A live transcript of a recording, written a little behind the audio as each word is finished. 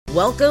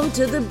Welcome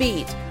to The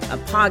Beat, a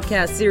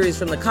podcast series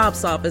from the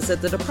Cops Office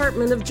at the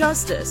Department of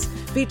Justice,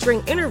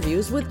 featuring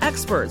interviews with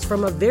experts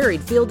from a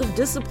varied field of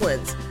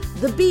disciplines.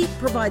 The Beat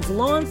provides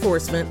law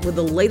enforcement with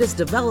the latest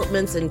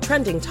developments and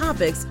trending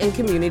topics in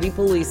community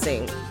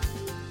policing.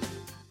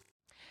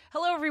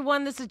 Hello,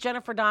 everyone. This is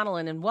Jennifer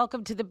Donnellan, and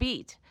welcome to The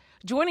Beat.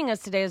 Joining us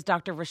today is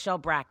Dr. Rochelle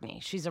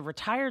Brackney. She's a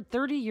retired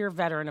 30-year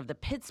veteran of the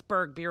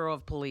Pittsburgh Bureau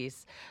of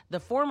Police, the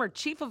former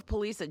chief of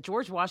police at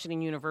George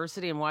Washington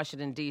University in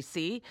Washington,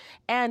 D.C.,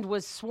 and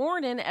was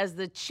sworn in as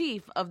the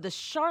chief of the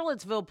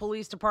Charlottesville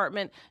Police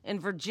Department in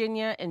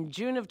Virginia in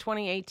June of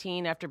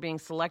 2018 after being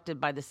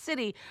selected by the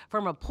city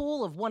from a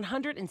pool of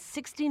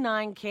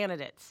 169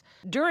 candidates.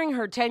 During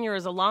her tenure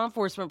as a law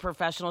enforcement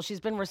professional, she's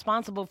been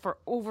responsible for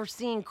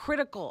overseeing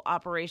critical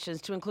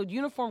operations to include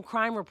uniform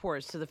crime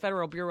reports to the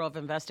Federal Bureau of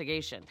Investigation,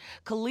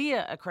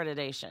 CALEA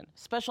accreditation,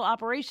 special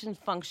operations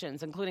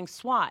functions, including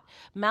SWAT,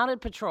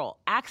 mounted patrol,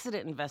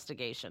 accident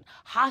investigation,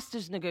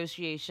 hostage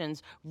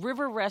negotiations,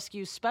 river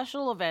rescue,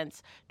 special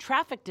events,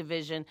 traffic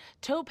division,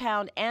 tow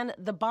pound, and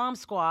the bomb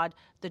squad,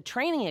 the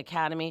training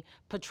academy,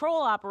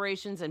 patrol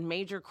operations, and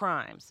major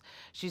crimes.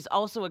 She's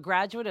also a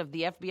graduate of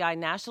the FBI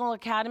National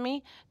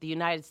Academy, the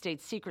United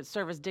States Secret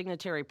Service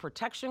Dignitary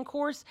Protection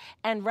Course,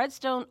 and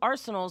Redstone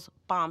Arsenal's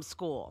Bomb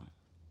School.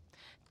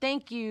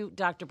 Thank you,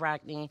 Dr.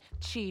 Brackney.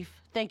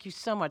 Chief, thank you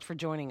so much for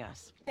joining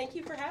us. Thank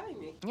you for having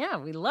me. Yeah,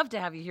 we love to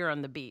have you here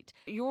on The Beat.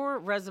 Your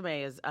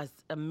resume is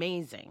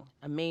amazing.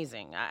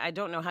 I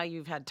don't know how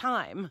you've had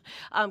time.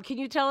 Can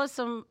you tell us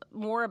some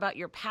more about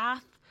your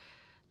path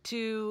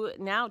to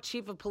now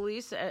chief of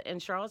police in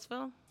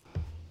Charlottesville?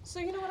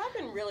 So, you know what, I've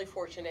been really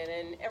fortunate,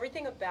 and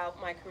everything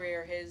about my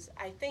career has,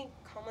 I think,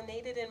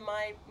 culminated in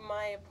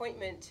my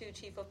appointment to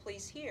chief of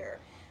police here.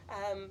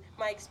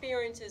 My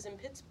experiences in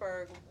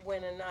Pittsburgh,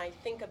 when I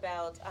think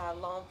about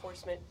law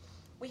enforcement,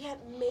 we had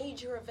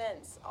major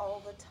events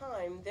all the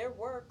time. There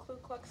were Ku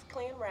Klux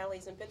Klan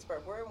rallies in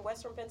Pittsburgh. We're in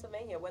Western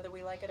Pennsylvania, whether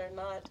we like it or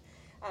not.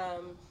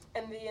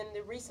 And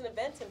the recent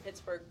events in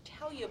Pittsburgh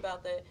tell you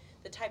about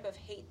the type of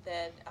hate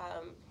that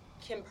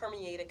can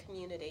permeate a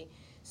community.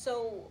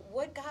 So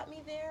what got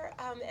me there?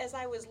 As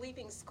I was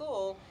leaving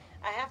school,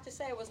 I have to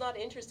say I was not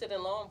interested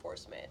in law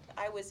enforcement.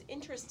 I was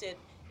interested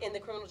in the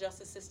criminal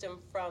justice system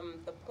from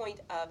the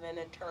point of an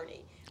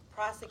attorney,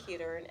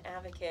 prosecutor, an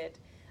advocate,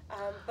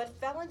 but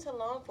fell into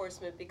law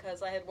enforcement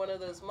because I had one of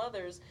those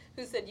mothers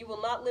who said, you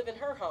will not live in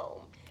her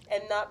home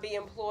and not be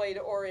employed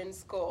or in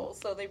school.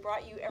 So they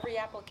brought you every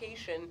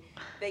application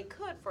they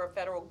could for a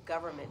federal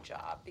government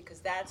job because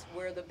that's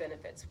where the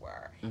benefits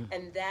were.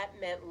 And that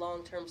meant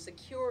long-term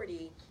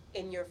security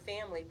in your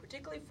family,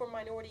 particularly for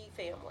minority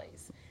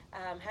families.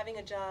 Having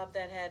a job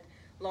that had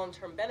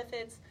long-term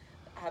benefits,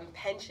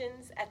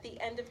 pensions at the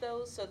end of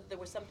those, so that there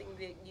was something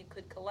that you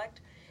could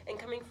collect. And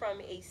coming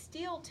from a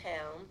steel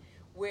town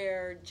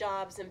where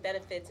jobs and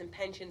benefits and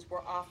pensions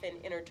were often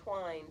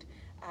intertwined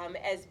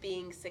as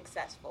being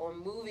successful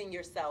and moving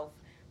yourself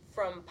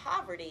from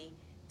poverty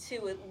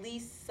to at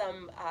least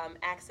some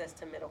access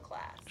to middle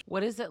class.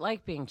 What is it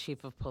like being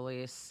chief of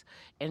police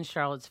in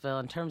Charlottesville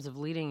in terms of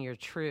leading your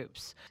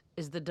troops?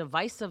 Is the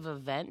divisive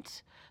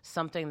event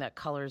something that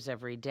colors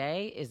every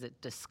day? Is it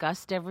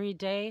discussed every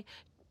day?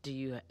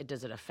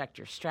 Does it affect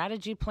your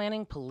strategy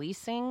planning,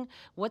 policing?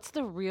 What's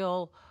the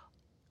real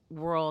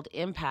world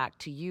impact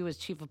to you as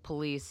chief of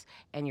police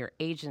and your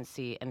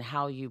agency and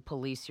how you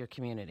police your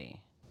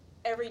community?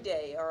 Every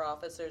day our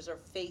officers are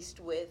faced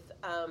with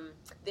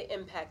the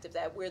impact of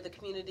that, where the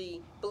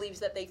community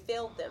believes that they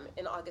failed them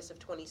in August of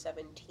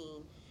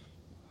 2017.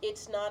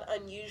 It's not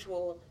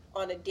unusual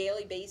on a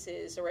daily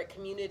basis or at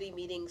community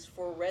meetings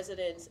for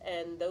residents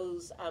and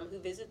those who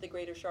visit the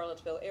greater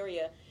Charlottesville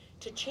area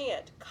to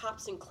chant,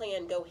 cops and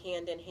Klan go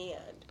hand in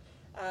hand.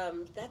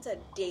 That's a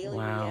daily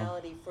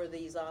reality for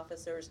these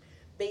officers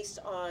based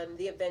on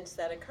the events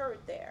that occurred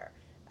there.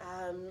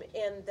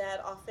 And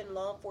that often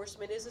law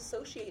enforcement is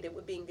associated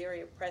with being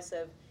very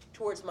oppressive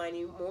towards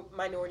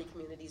minority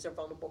communities or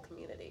vulnerable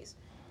communities.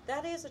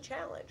 That is a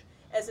challenge.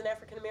 As an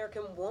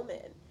African-American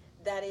woman,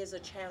 that is a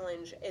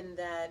challenge in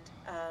that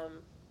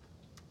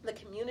the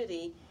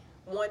community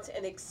wants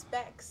and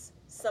expects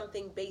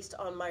something based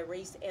on my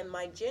race and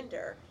my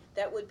gender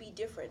that would be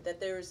different,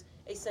 that there's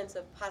a sense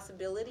of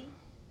possibility,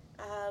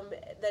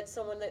 that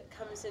someone that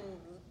comes in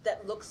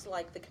that looks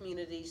like the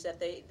communities that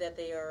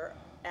they are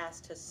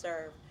asked to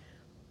serve.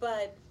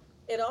 But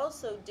it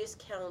also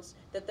discounts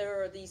that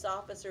there are these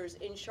officers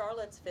in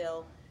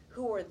Charlottesville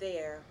who are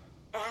there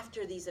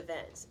after these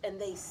events, and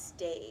they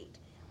stayed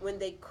when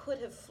they could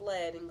have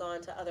fled and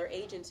gone to other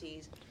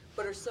agencies,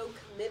 but are so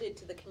committed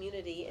to the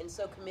community and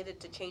so committed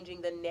to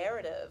changing the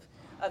narrative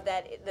of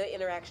the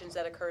interactions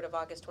that occurred of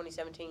August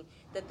 2017,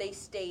 that they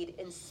stayed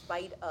in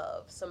spite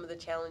of some of the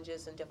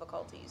challenges and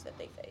difficulties that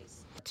they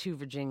face. 2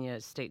 Virginia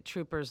state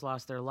troopers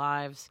lost their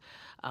lives.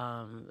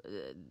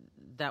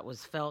 That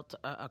was felt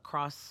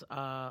across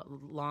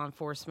law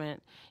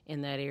enforcement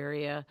in that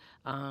area.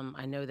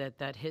 I know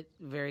that hit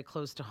very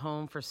close to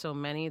home for so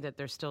many that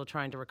they're still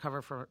trying to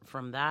recover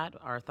from that.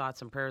 Our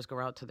thoughts and prayers go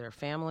out to their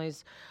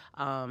families.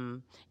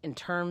 In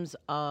terms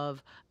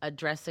of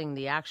addressing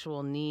the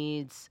actual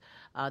needs,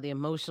 the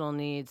emotional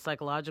needs,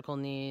 psychological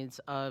needs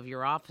of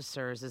your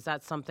officers, is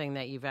that something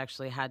that you've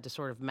actually had to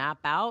sort of map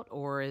out,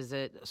 or is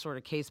it sort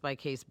of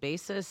case-by-case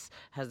basis?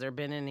 Has there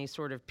been any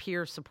sort of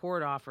peer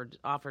support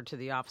offered to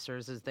the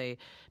officers as they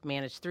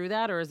manage through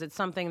that, or is it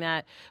something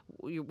that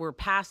we're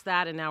past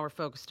that and now we're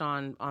focused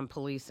on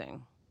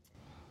policing?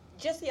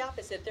 Just the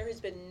opposite. There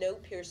has been no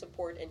peer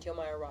support until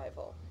my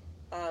arrival.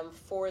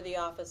 For the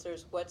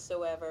officers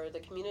whatsoever. The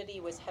community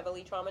was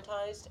heavily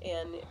traumatized,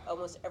 and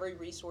almost every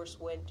resource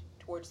went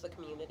towards the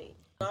community.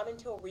 Not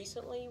until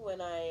recently, when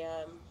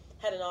I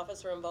had an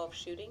officer-involved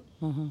shooting,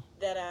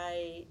 that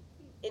I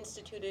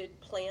instituted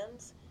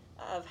plans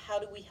of how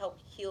do we help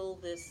heal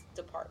this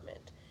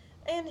department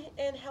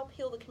and help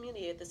heal the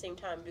community at the same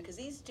time, because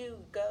these do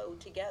go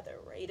together,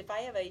 right? If I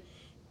have a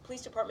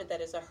police department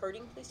that is a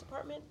hurting police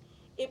department,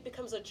 it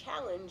becomes a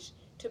challenge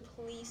to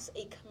police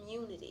a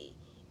community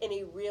in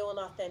a real and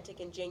authentic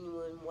and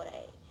genuine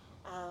way.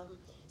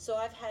 So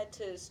I've had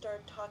to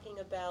start talking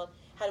about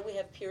how do we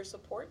have peer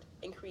support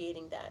in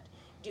creating that?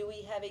 Do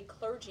we have a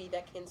clergy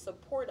that can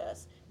support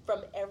us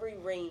from every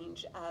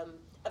range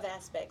of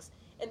aspects?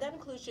 And that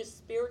includes just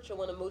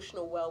spiritual and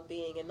emotional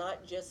well-being, and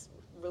not just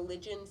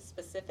religion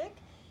specific.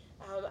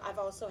 I've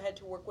also had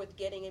to work with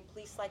getting a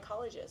police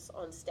psychologist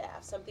on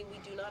staff, something we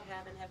do not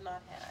have and have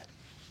not had.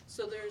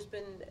 So there's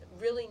been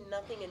really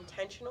nothing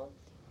intentional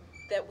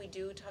that we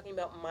do talking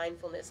about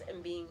mindfulness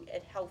and being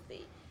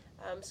healthy.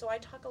 So I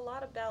talk a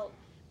lot about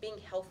being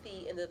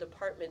healthy in the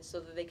department so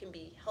that they can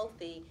be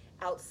healthy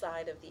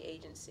outside of the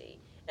agency.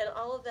 And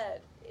all of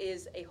that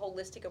is a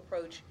holistic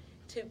approach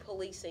to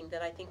policing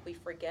that I think we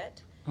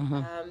forget,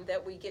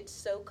 that we get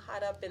so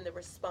caught up in the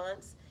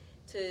response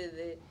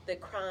to the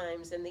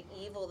crimes and the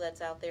evil that's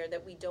out there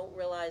that we don't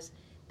realize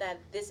that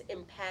this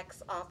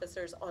impacts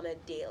officers on a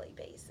daily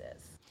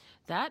basis.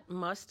 That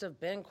must have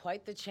been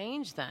quite the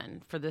change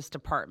then for this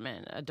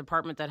department, a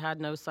department that had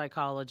no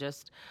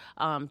psychologist,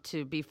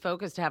 to be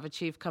focused, to have a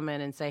chief come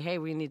in and say, hey,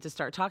 we need to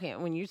start talking.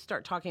 When you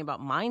start talking about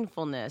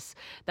mindfulness,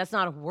 that's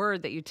not a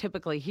word that you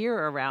typically hear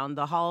around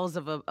the halls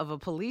of a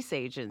police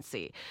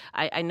agency.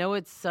 I know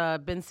it's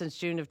been since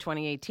June of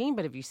 2018,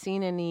 but have you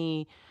seen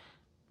any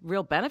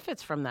real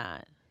benefits from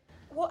that?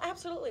 Well,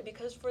 absolutely,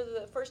 because for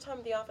the first time,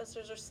 the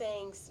officers are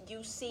saying,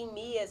 you see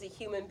me as a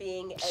human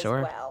being as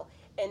well,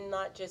 and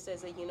not just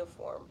as a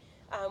uniform.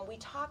 We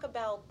talk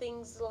about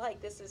things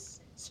like, this is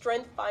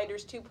Strength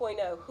Finders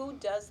 2.0. Who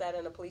does that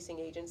in a policing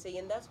agency?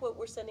 And that's what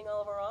we're sending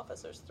all of our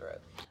officers through.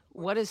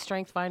 What is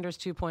Strength Finders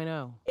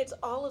 2.0? It's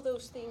all of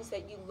those things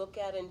that you look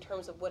at in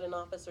terms of what an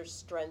officer's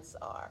strengths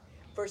are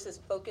versus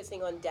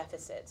focusing on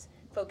deficits,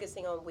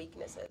 focusing on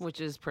weaknesses. Which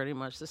is pretty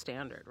much the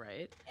standard,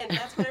 right? And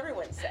that's what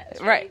everyone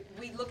says, right?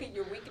 We look at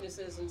your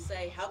weaknesses and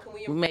say, how can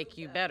we make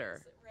you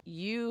better?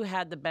 You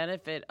had the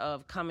benefit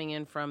of coming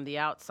in from the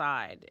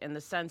outside in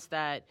the sense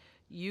that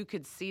you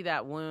could see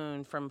that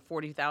wound from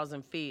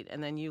 40,000 feet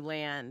and then you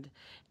land.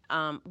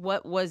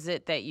 What was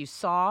it that you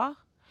saw,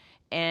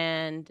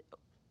 and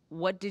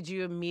what did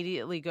you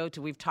immediately go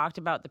to? We've talked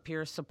about the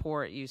peer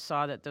support. You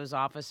saw that those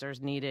officers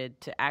needed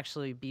to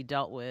actually be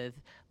dealt with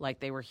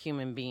like they were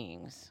human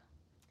beings.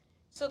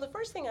 So the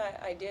first thing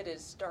I did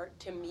is start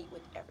to meet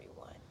with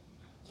everyone.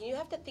 You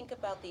have to think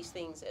about these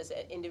things as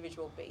an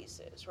individual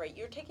basis, right?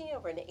 You're taking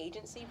over an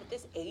agency, but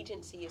this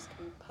agency is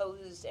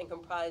composed and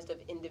comprised of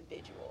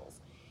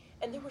individuals.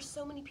 And there were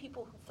so many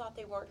people who thought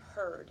they weren't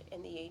heard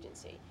in the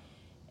agency.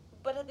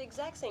 But at the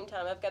exact same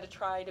time, I've got to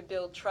try to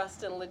build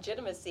trust and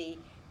legitimacy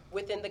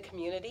within the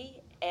community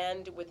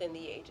and within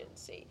the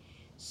agency.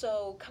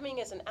 So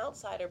coming as an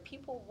outsider,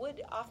 people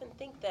would often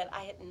think that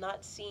I had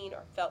not seen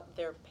or felt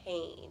their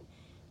pain.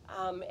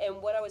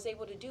 And what I was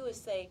able to do is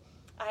say,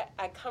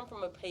 I come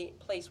from a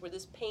place where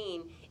this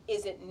pain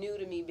isn't new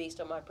to me based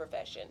on my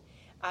profession.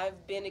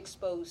 I've been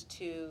exposed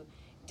to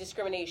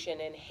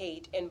discrimination and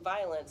hate and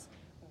violence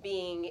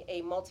being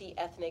a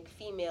multi-ethnic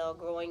female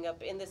growing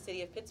up in the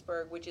city of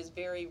Pittsburgh, which is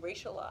very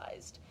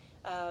racialized,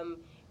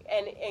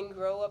 and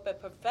grow up in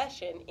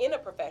a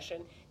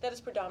profession that is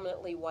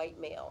predominantly white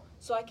male.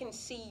 So I can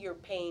see your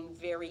pain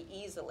very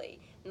easily.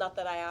 Not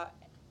that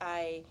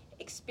I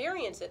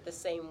experience it the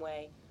same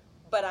way,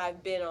 but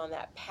I've been on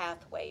that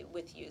pathway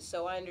with you.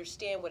 So I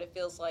understand what it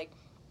feels like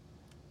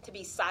to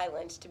be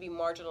silenced, to be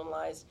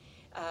marginalized,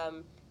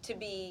 to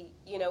be,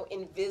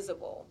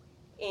 invisible,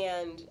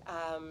 and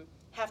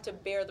have to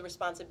bear the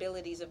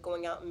responsibilities of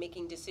going out and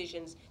making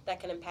decisions that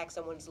can impact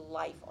someone's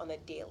life on a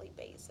daily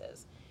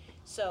basis.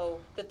 So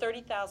the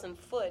 30,000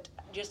 foot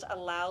just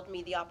allowed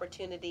me the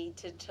opportunity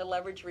to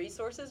leverage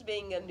resources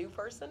being a new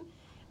person,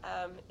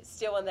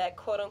 still in that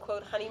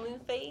quote-unquote honeymoon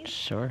phase.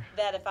 Sure.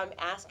 That if I'm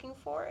asking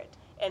for it,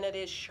 and it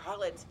is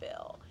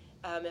Charlottesville,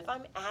 if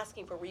I'm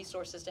asking for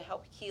resources to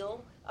help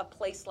heal a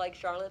place like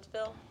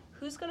Charlottesville,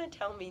 who's going to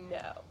tell me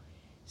no?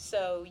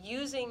 So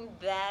using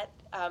that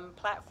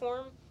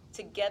platform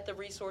to get the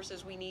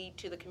resources we need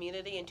to the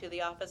community and to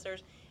the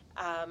officers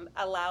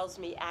allows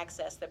me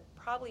access that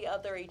probably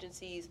other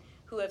agencies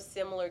who have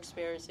similar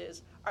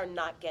experiences are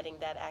not getting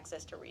that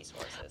access to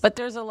resources. But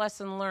there's a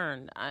lesson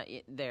learned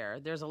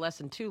there. There's a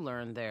lesson to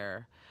learn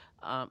there.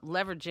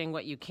 Leveraging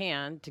what you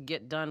can to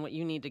get done what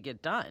you need to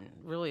get done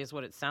really is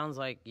what it sounds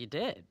like you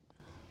did.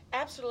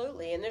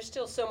 Absolutely, and there's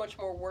still so much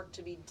more work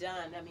to be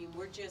done. I mean,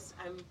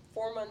 I'm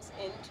 4 months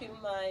into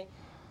my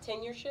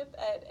tenureship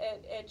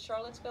at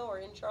Charlottesville or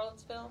in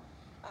Charlottesville,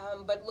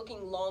 but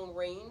looking long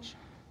range,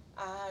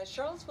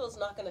 Charlottesville is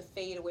not going to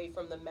fade away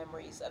from the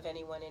memories of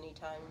anyone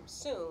anytime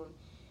soon.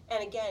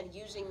 And again,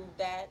 using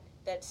that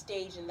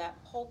stage and that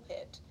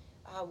pulpit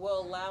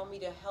will allow me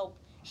to help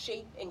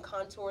shape and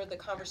contour the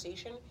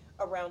conversation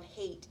around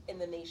hate in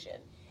the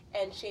nation,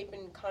 and shape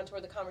and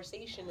contour the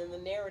conversation and the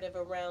narrative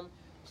around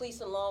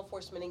police and law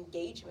enforcement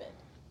engagement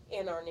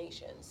in our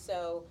nation.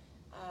 So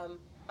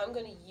I'm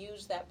going to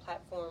use that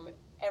platform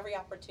every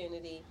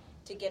opportunity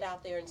to get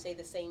out there and say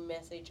the same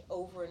message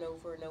over and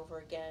over and over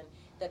again,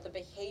 that the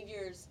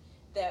behaviors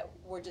that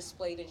were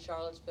displayed in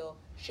Charlottesville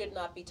should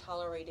not be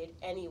tolerated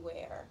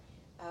anywhere.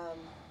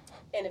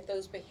 And if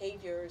those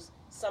behaviors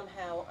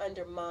somehow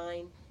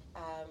undermine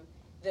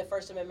the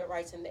First Amendment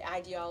rights and the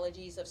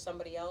ideologies of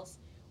somebody else,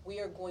 we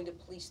are going to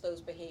police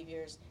those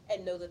behaviors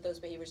and know that those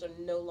behaviors are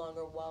no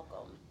longer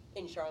welcome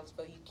in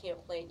Charlottesville. You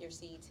can't plant your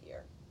seeds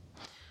here.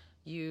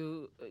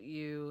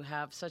 You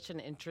have such an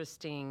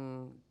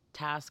interesting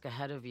task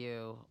ahead of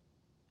you,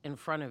 in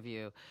front of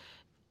you.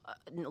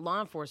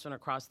 Law enforcement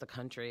across the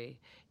country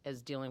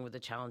is dealing with the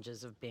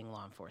challenges of being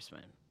law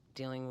enforcement,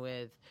 dealing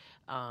with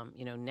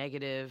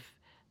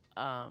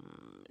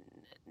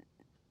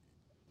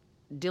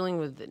dealing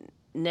with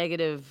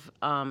negative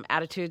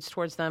attitudes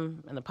towards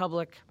them in the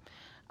public.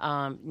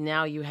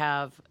 Now you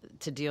have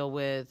to deal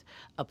with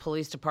a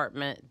police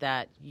department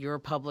that your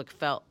public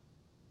felt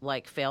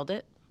like failed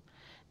it.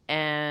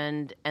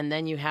 And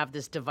then you have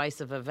this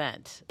divisive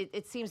event.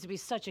 It seems to be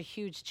such a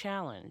huge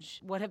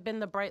challenge. What have been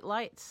the bright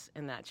lights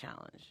in that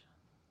challenge?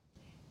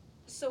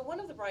 So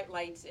one of the bright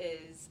lights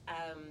is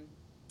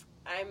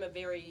I'm a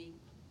very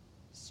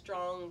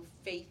strong,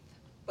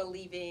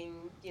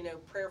 faith-believing,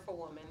 prayerful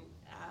woman.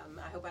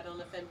 I hope I don't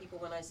offend people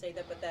when I say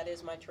that, but that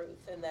is my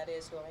truth, and that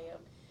is who I am.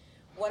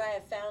 What I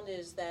have found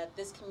is that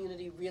this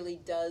community really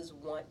does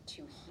want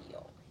to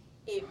heal.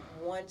 It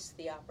wants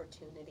the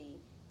opportunity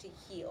to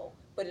heal,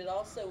 but it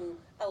also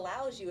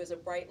allows you as a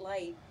bright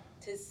light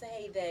to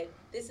say that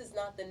this is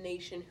not the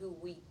nation who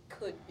we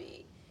could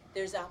be.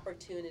 There's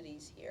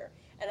opportunities here.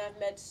 And I've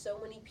met so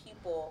many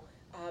people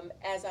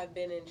as I've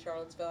been in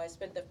Charlottesville. I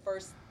spent the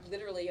first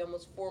literally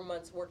almost 4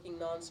 months working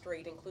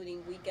non-straight,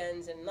 including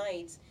weekends and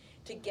nights,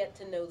 to get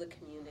to know the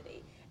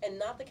community. And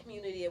not the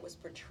community that was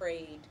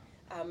portrayed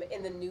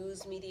in the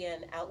news, media,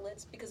 and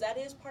outlets, because that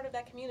is part of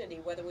that community,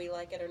 whether we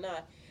like it or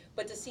not,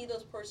 but to see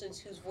those persons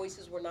whose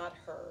voices were not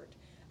heard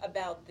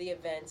about the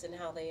events and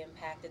how they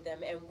impacted them,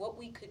 and what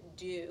we could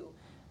do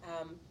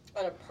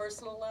on a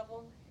personal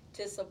level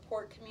to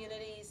support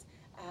communities,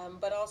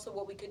 but also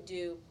what we could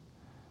do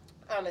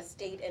on a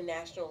state and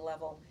national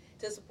level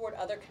to support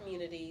other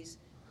communities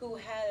who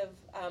have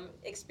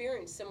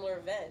experienced similar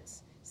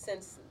events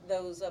since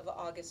those of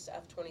August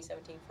of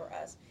 2017 for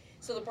us.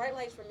 So the bright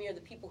lights for me are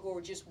the people who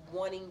are just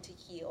wanting to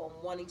heal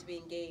and wanting to be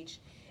engaged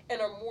and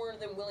are more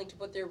than willing to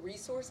put their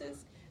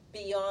resources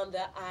beyond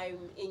the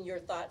I'm in your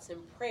thoughts and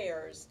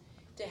prayers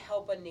to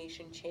help a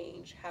nation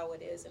change how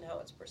it is and how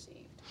it's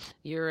perceived.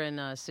 You're in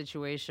a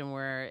situation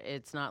where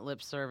it's not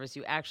lip service.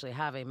 You actually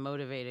have a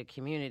motivated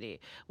community,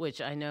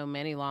 which I know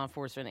many law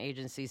enforcement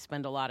agencies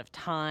spend a lot of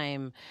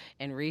time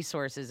and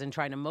resources in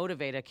trying to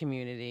motivate a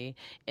community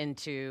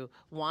into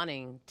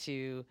wanting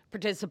to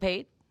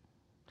participate.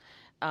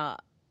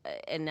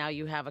 And now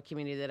you have a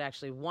community that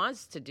actually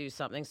wants to do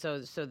something.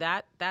 So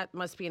that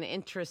must be an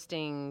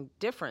interesting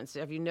difference.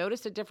 Have you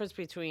noticed a difference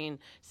between,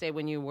 say,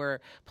 when you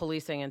were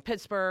policing in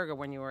Pittsburgh or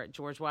when you were at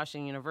George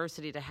Washington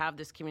University, to have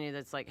this community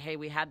that's like, hey,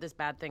 we had this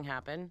bad thing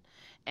happen,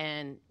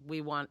 and we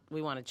want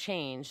to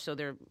change? So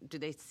do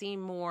they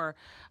seem more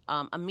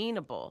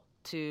amenable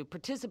to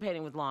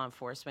participating with law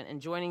enforcement and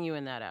joining you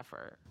in that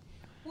effort?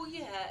 Well,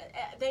 yeah,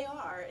 they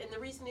are, and the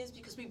reason is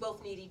because we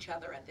both need each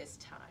other at this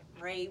time,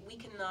 right? We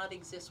cannot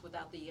exist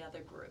without the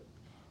other group.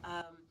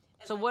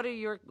 So what are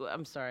your,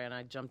 I'm sorry, and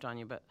I jumped on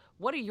you, but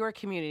what do your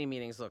community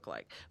meetings look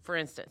like? For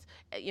instance,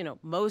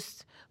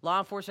 most law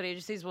enforcement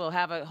agencies will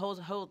have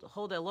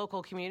hold a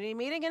local community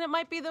meeting, and it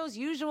might be those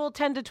usual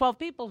 10 to 12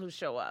 people who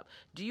show up.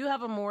 Do you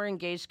have a more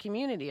engaged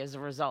community as a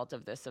result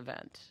of this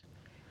event?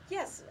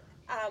 Yes,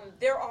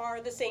 there are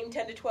the same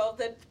 10 to 12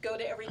 that go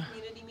to every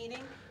community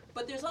meeting.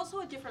 But there's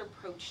also a different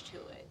approach to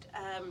it.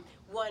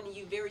 One,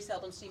 you very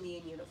seldom see me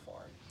in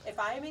uniform. If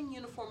I am in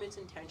uniform, it's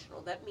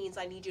intentional. That means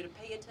I need you to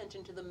pay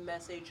attention to the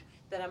message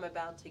that I'm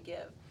about to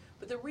give.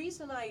 But the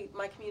reason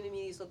my community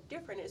meetings look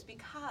different is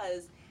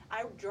because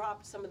I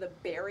dropped some of the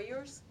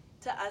barriers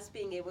to us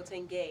being able to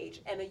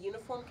engage, and a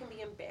uniform can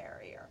be a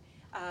barrier.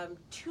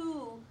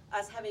 To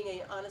us having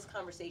an honest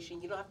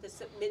conversation, you don't have to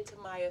submit to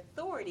my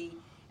authority,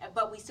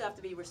 but we still have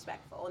to be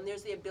respectful, and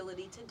there's the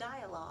ability to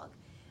dialogue.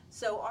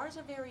 So ours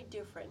are very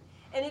different,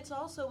 and it's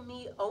also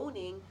me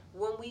owning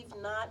when we've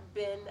not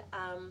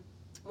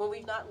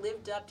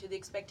lived up to the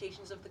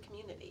expectations of the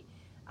community.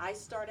 I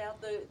start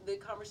out the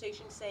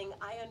conversation saying,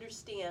 I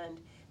understand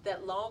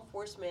that law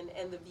enforcement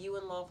and the view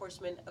in law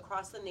enforcement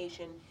across the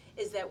nation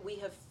is that we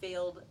have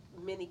failed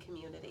many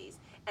communities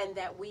and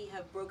that we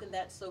have broken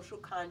that social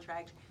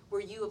contract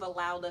where you have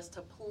allowed us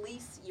to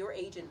police your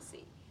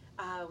agency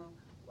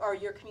or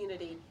your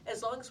community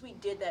as long as we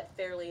did that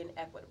fairly and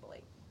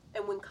equitably.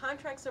 And when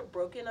contracts are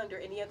broken under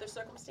any other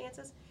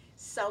circumstances,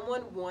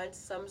 someone wants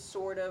some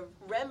sort of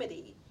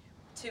remedy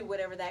to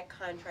whatever that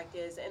contract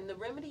is. And the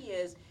remedy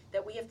is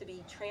that we have to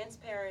be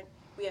transparent,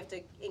 we have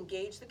to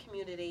engage the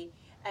community,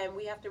 and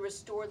we have to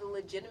restore the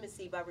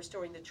legitimacy by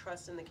restoring the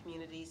trust in the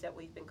communities that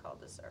we've been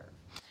called to serve.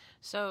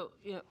 So,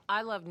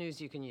 I love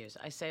news you can use.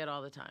 I say it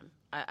all the time.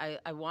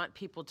 I want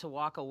people to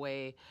walk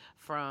away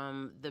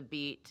from the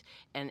beat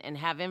and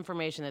have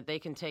information that they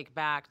can take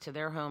back to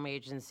their home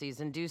agencies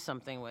and do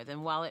something with.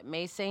 And while it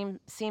may seem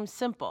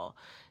simple,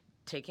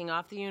 taking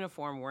off the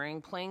uniform,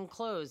 wearing plain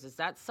clothes, is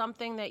that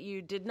something that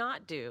you did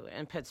not do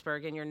in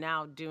Pittsburgh and you're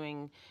now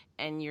doing,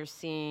 and you're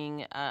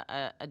seeing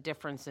a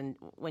difference in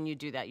when you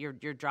do that, you're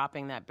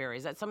dropping that barrier?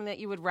 Is that something that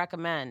you would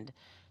recommend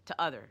to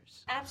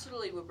others?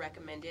 Absolutely would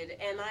recommend it.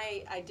 And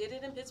I did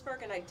it in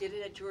Pittsburgh, and I did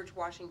it at George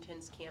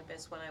Washington's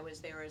campus when I was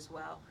there as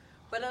well.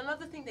 But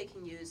another thing they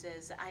can use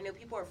is, I know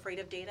people are afraid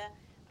of data.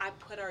 I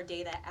put our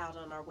data out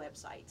on our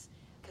websites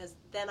because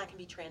then I can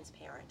be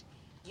transparent.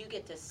 You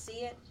get to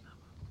see it,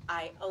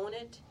 I own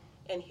it,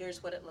 and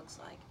here's what it looks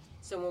like.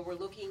 So when we're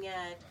looking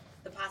at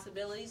the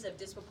possibilities of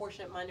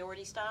disproportionate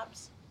minority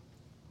stops,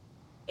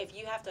 if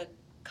you have to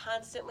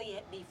constantly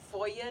be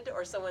FOIA'd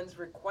or someone's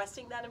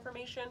requesting that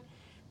information,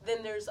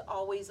 then there's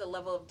always a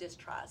level of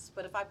distrust.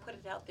 But if I put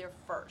it out there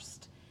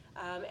first,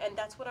 and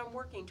that's what I'm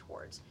working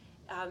towards,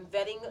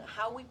 vetting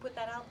how we put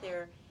that out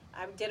there.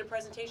 I did a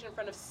presentation in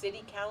front of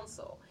City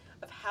Council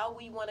of how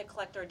we want to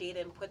collect our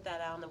data and put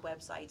that out on the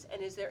websites.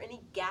 And is there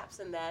any gaps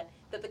in that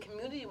the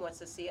community wants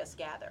to see us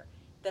gather,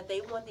 that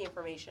they want the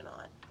information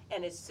on?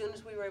 And as soon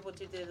as we were able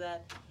to do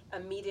that,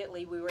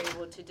 immediately we were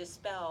able to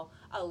dispel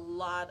a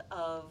lot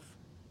of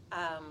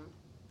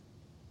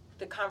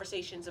the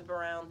conversations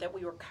around that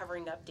we were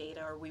covering up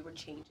data or we were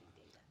changing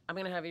data. I'm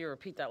going to have you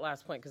repeat that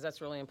last point because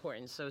that's really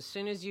important. So as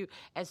soon as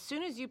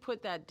you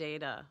put that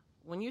data,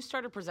 when you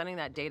started presenting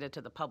that data to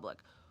the public,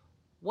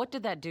 what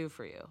did that do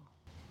for you?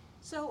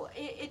 So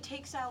it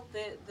takes out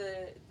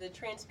the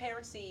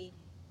transparency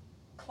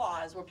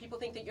clause where people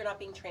think that you're not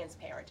being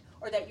transparent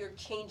or that you're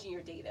changing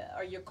your data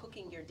or you're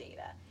cooking your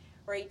data,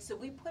 right? So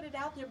we put it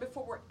out there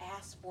before we're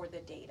asked for the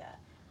data.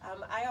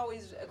 I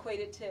always equate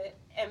it to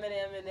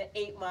Eminem and the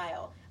 8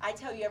 Mile. I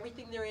tell you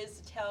everything there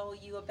is to tell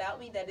you about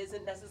me that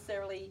isn't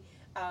necessarily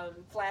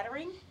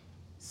flattering,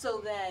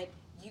 so that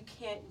you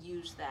can't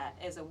use that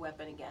as a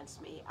weapon against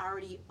me. I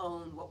already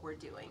own what we're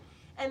doing.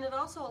 And it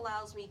also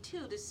allows me,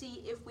 too, to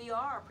see if we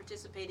are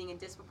participating in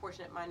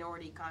disproportionate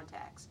minority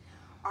contacts.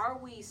 Are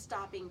we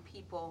stopping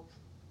people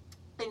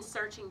and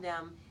searching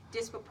them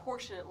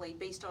disproportionately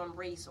based on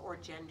race or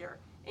gender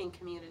in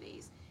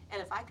communities?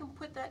 And if I can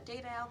put that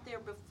data out there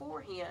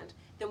beforehand,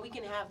 then we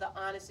can have the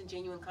honest and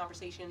genuine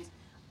conversations.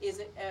 Is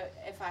it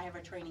if I have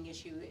a training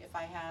issue, if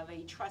I have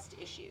a trust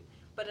issue?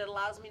 But it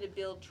allows me to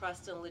build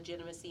trust and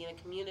legitimacy in a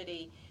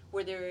community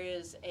where there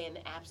is an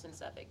absence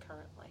of it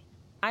currently.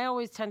 I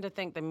always tend to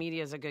think the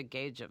media is a good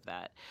gauge of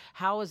that.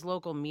 How has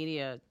local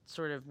media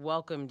sort of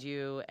welcomed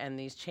you and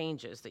these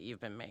changes that you've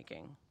been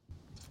making?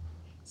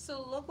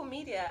 So local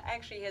media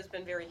actually has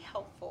been very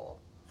helpful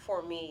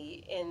for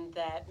me in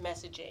that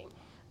messaging.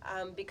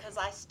 Because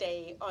I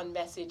stay on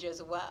message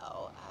as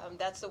well.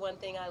 That's the one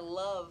thing I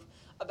love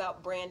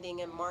about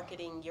branding and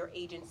marketing your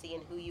agency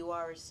and who you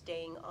are, is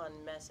staying on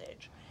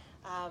message.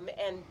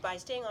 And by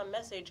staying on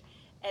message,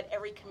 at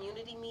every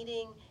community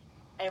meeting,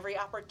 every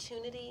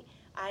opportunity,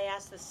 I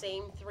ask the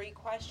same 3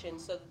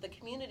 questions so that the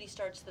community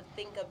starts to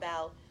think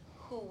about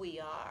who we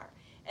are.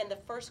 And the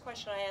first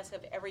question I ask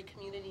of every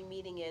community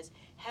meeting is,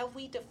 have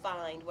we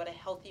defined what a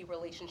healthy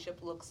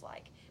relationship looks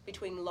like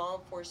between law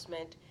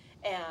enforcement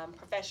and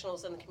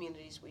professionals in the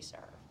communities we serve?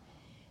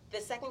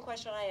 The second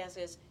question I ask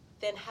is,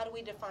 then how do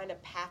we define a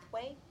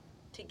pathway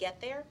to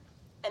get there?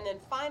 And then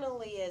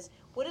finally is,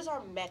 what is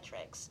our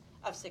metrics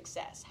of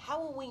success? How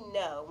will we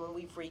know when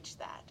we've reached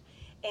that?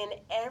 And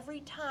every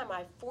time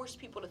I force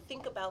people to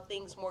think about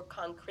things more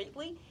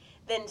concretely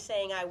than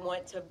saying I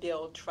want to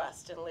build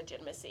trust and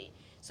legitimacy.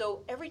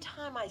 So every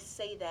time I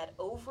say that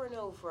over and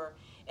over,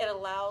 it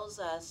allows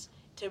us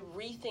to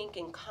rethink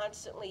and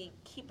constantly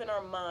keep in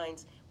our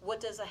minds, what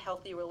does a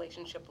healthy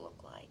relationship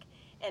look like?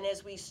 And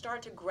as we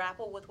start to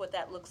grapple with what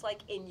that looks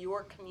like in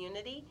your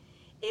community,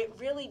 it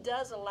really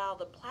does allow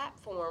the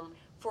platform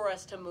for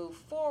us to move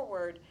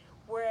forward,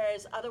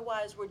 whereas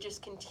otherwise we're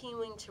just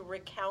continuing to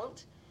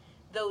recount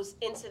those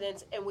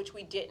incidents in which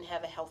we didn't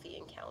have a healthy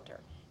encounter.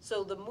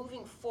 So the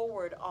moving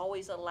forward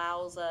always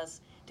allows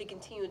us to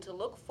continue to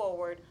look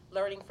forward,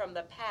 learning from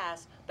the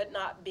past, but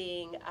not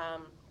being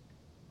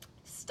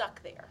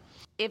stuck there.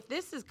 If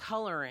this is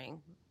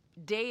coloring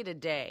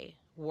day-to-day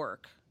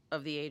work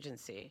of the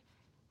agency,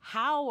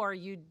 how are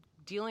you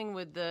dealing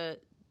with the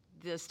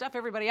stuff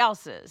everybody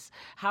else is?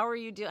 How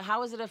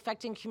is it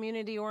affecting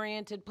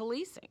community-oriented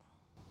policing?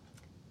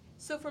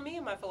 So for me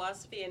and my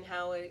philosophy and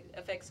how it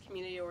affects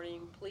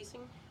community-oriented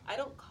policing, I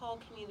don't call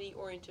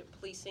community-oriented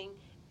policing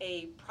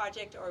a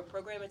project or a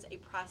program. It's a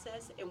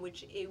process in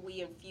which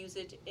we infuse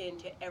it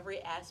into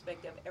every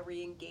aspect of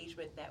every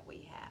engagement that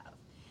we have.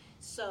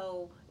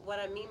 So what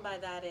I mean by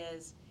that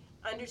is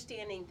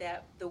understanding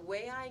that the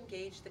way I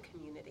engage the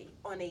community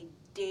on a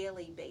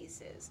daily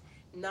basis,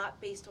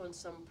 not based on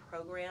some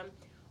program,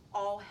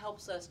 all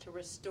helps us to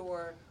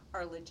restore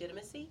our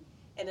legitimacy,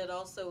 and it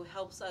also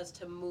helps us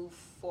to move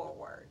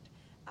forward.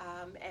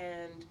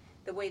 And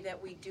the way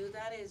that we do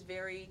that is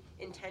very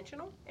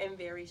intentional and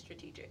very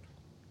strategic.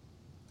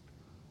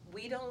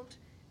 We don't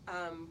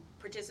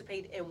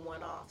participate in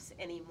one-offs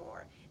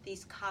anymore.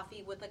 These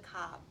coffee with a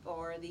cop,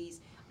 or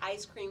these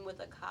ice cream with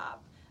a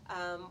cop,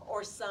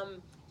 or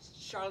some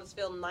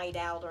Charlottesville night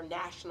out or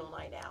national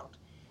night out.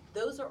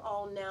 Those are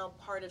all now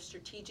part of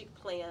strategic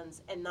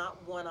plans and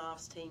not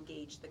one-offs to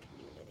engage the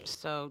community.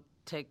 So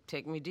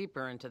take me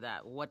deeper into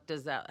that. What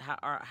does that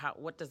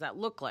what does that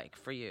look like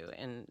for you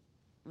in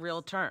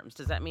real terms?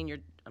 Does that mean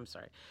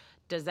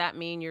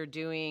you're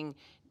doing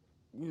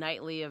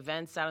nightly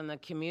events out in the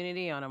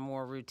community on a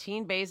more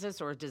routine basis,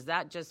 or does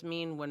that just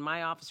mean when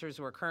my officers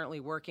who are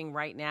currently working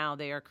right now,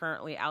 they are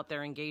currently out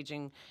there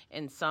engaging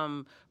in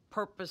some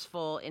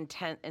purposeful,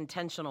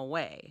 intentional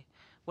way?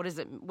 What does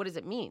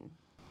it mean?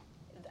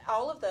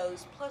 All of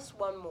those plus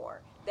one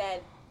more,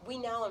 that we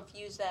now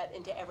infuse that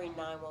into every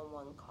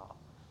 911 call.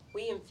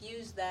 We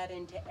infuse that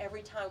into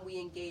every time we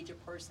engage a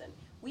person.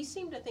 We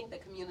seem to think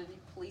that community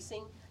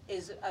policing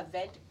is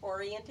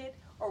event-oriented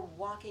or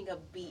walking a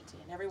beat.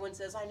 And everyone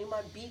says, I knew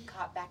my beat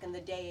cop back in the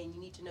day, and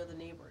you need to know the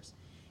neighbors.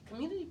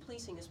 Community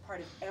policing is part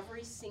of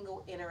every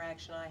single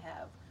interaction I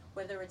have,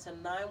 whether it's a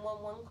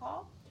 911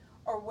 call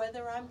or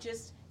whether I'm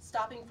just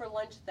stopping for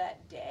lunch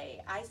that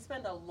day. I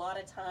spend a lot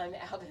of time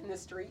out in the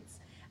streets.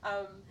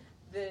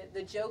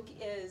 The joke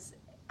is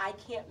I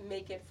can't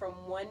make it from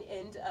one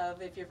end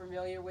of, if you're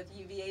familiar with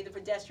UVA, the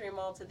pedestrian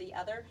mall, to the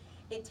other.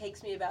 It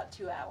takes me about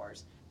 2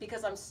 hours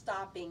because I'm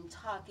stopping,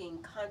 talking,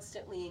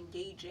 constantly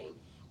engaging,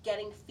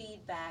 getting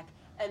feedback,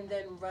 and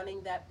then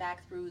running that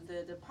back through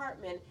the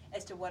department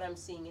as to what I'm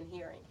seeing and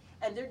hearing.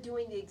 And they're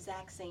doing the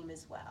exact same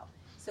as well.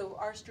 So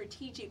our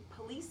strategic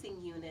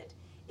policing unit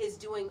is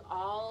doing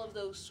all of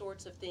those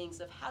sorts of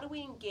things of how do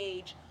we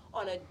engage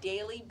on a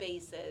daily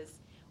basis,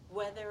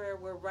 whether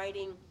we're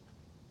writing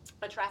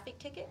a traffic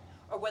ticket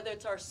or whether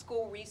it's our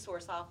school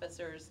resource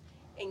officers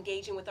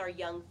engaging with our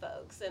young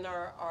folks and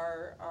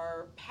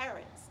our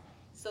parents,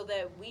 so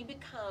that we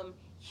become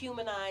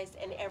humanized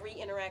and every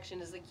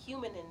interaction is a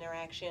human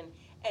interaction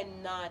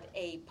and not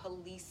a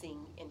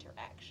policing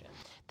interaction.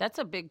 That's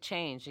a big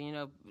change.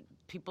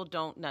 People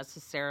don't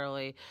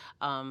necessarily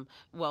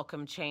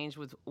welcome change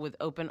with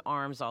open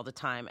arms all the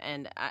time,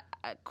 and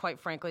quite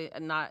frankly,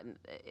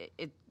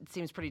 it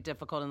seems pretty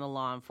difficult in the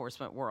law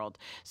enforcement world.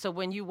 So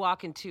when you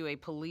walk into a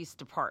police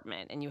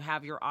department and you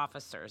have your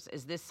officers,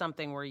 is this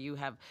something where you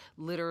have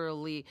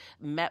literally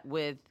met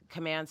with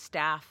command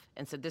staff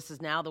and said, this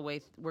is now the way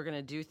we're going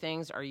to do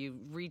things? Are you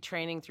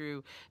retraining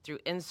through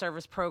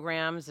in-service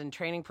programs and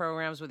training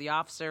programs with the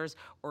officers,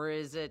 or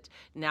is it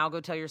now go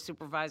tell your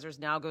supervisors,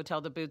 now go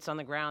tell the boots on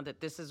the ground that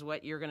this is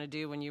what you're going to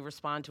do when you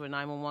respond to a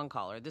 911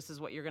 call, or this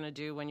is what you're going to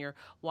do when you're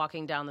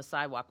walking down the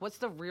sidewalk? What's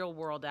the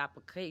real-world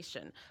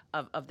application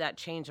of that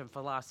change in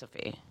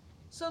philosophy?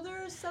 So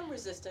there is some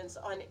resistance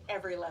on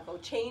every level.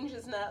 Change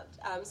is not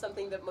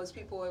something that most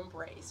people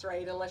embrace,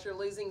 right? Unless you're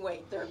losing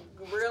weight. They're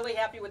really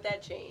happy with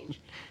that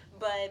change.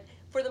 But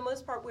for the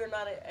most part, we're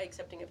not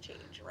accepting of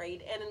change,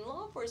 right? And in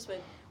law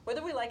enforcement,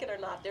 whether we like it or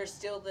not, there's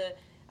still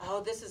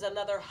this is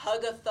another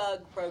hug a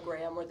thug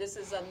program, or this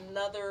is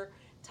another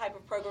type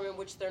of program in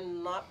which they're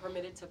not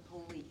permitted to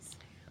police.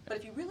 But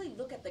if you really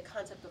look at the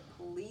concept of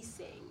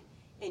policing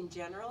in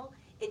general,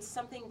 it's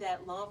something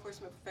that law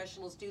enforcement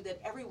professionals do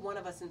that every one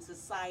of us in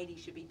society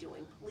should be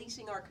doing,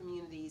 policing our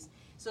communities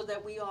so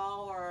that we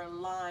all are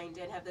aligned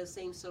and have those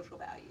same social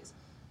values.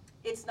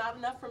 It's not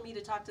enough for me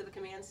to talk to the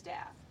command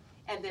staff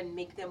and then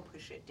make them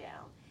push it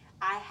down.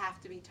 I have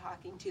to be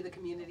talking to the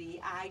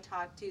community. I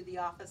talk to the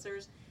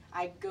officers.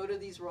 I go to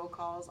these roll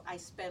calls. I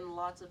spend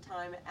lots of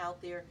time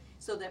out there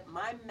so that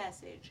my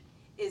message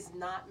is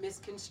not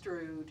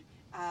misconstrued,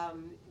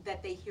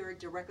 that they hear it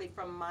directly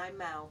from my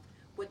mouth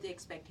what the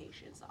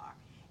expectations are,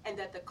 and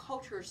that the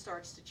culture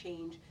starts to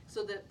change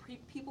so that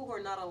people who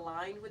are not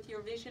aligned with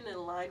your vision and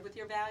aligned with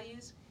your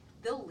values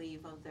they'll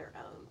leave of their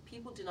own.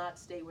 People do not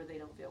stay where they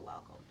don't feel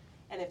welcome.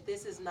 And if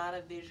this is not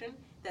a vision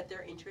that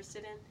they're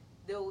interested in,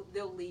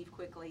 they'll leave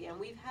quickly. And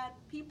we've had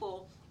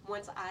people,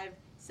 once I've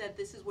said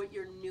this is what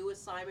your new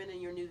assignment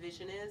and your new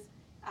vision is,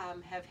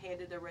 have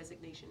handed their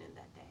resignation in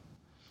that day.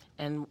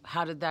 And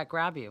how did that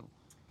grab you?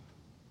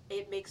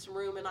 It makes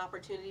room and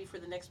opportunity for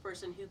the next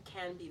person who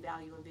can be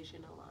value and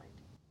vision aligned.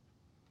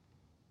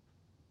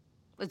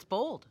 It's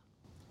bold.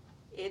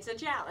 It's a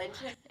challenge.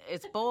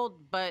 It's bold,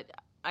 but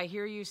I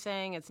hear you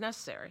saying it's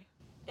necessary.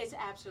 It's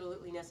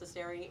absolutely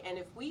necessary. And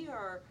if we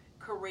are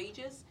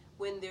courageous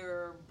when there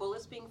are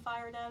bullets being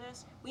fired at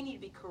us, we need to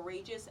be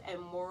courageous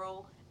and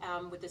moral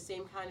with the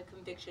same kind of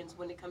convictions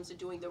when it comes to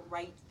doing the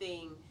right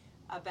thing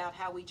about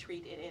how we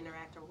treat and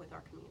interact with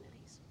our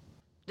communities.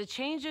 The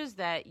changes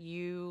that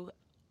you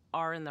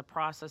are in the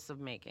process of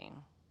making,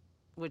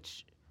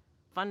 which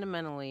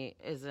fundamentally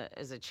is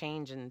a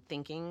change in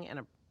thinking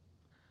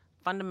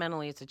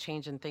fundamentally it's a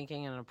change in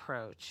thinking and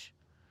approach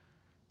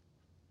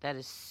that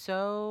is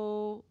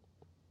so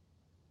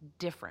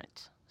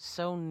different,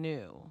 so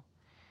new.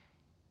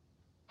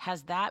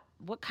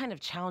 What kind of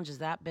challenge has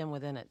that been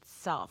within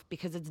itself?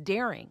 Because it's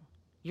daring.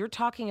 You're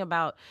talking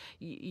about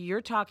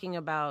you're trying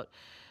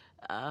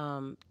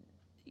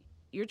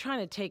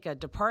to take a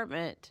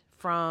department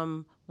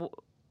from,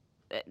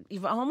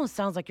 it almost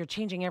sounds like you're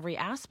changing every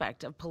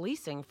aspect of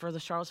policing for the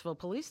Charlottesville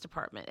Police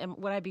Department. And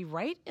would I be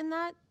right in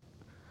that?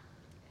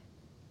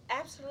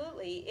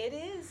 Absolutely. It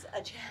is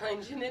a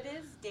challenge and it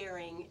is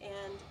daring.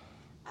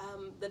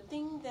 And the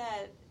thing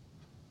that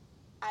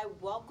I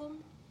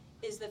welcome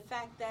is the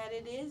fact that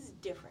it is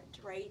different,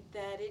 right?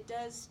 That it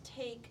does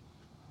take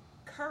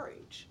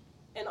courage,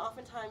 and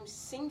oftentimes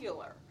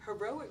singular,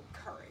 heroic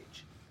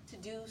courage, to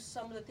do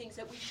some of the things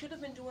that we should have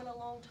been doing a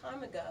long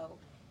time ago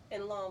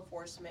in law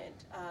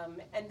enforcement,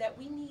 and that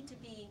we need to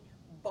be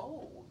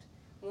bold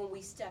when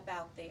we step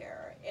out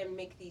there and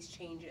make these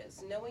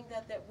changes, knowing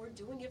that we're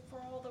doing it for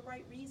all the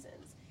right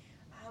reasons.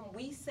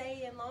 We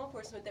say in law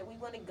enforcement that we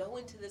want to go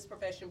into this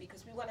profession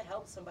because we want to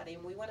help somebody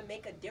and we want to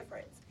make a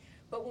difference.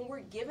 But when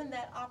we're given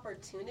that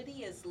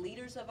opportunity as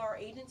leaders of our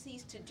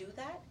agencies to do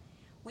that,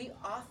 we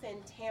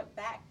often tamp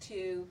back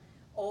to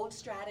old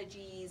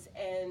strategies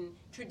and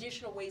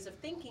traditional ways of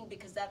thinking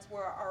because that's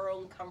where our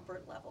own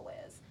comfort level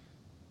is.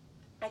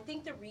 I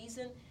think the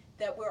reason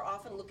that we're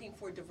often looking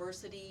for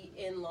diversity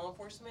in law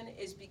enforcement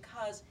is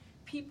because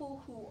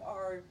people who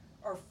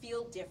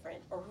feel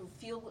different or who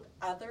feel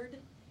othered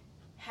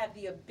have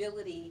the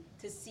ability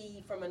to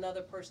see from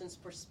another person's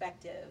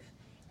perspective.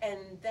 And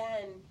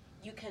then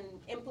you can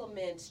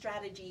implement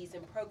strategies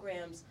and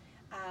programs,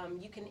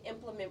 you can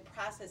implement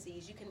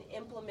processes, you can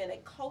implement a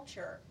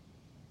culture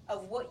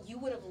of what you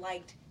would have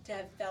liked to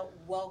have felt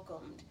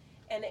welcomed.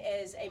 And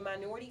as a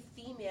minority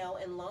female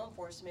in law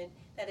enforcement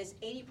that is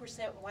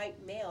 80%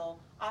 white male,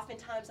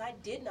 oftentimes I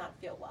did not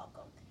feel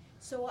welcome.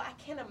 So I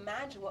can't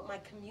imagine what my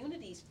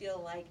communities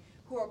feel like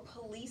who are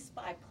policed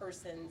by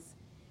persons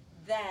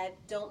that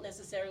don't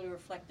necessarily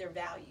reflect their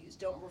values,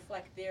 don't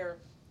reflect their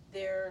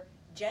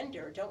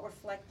gender, don't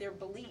reflect their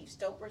beliefs,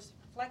 don't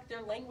reflect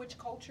their language,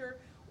 culture,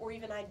 or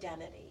even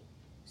identity.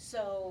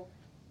 So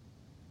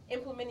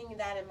implementing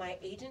that in my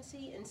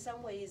agency in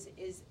some ways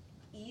is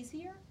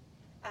easier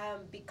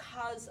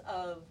because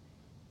of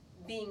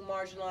being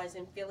marginalized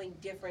and feeling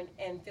different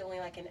and feeling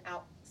like an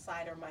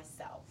outsider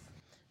myself.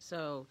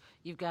 So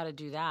you've got to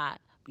do that.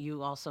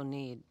 You also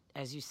need,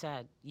 as you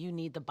said, you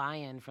need the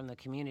buy-in from the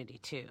community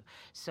too.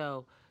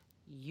 So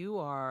you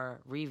are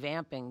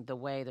revamping the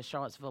way the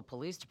Charlottesville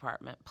Police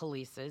Department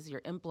polices.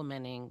 You're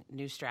implementing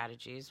new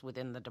strategies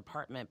within the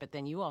department, but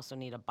then you also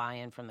need a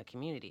buy-in from the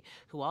community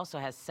who also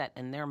has set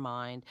in their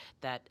mind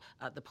that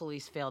the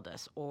police failed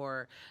us,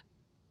 or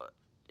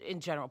in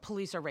general,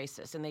 police are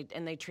racist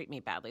and they treat me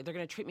badly. They're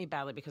going to treat me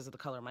badly because of the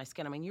color of my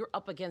skin. I mean, you're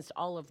up against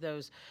all of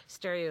those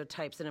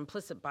stereotypes and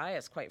implicit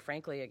bias, quite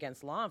frankly,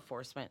 against law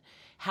enforcement.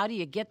 How do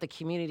you get the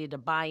community to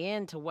buy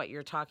into what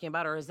you're talking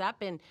about? Or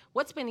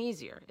what's been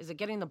easier? Is it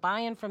getting the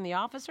buy-in from the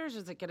officers, or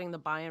is it getting the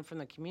buy-in from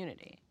the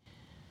community?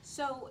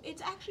 So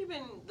it's actually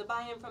been the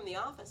buy-in from the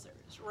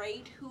officers,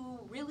 right, who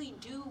really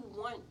do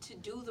want to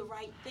do the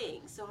right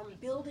thing. So I'm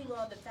building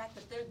on the fact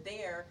that they're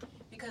there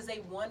because they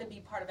want to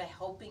be part of a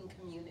helping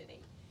community.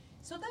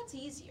 So that's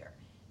easier.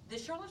 The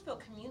Charlottesville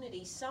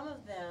community, some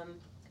of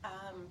them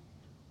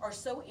are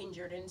so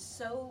injured and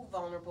so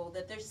vulnerable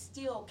that they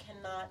still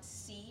cannot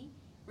see,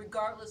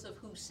 regardless of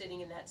who's sitting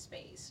in that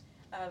space.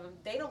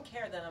 They don't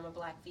care that I'm a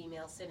black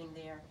female sitting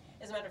there.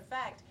 As a matter of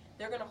fact,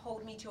 they're going to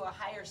hold me to a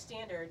higher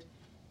standard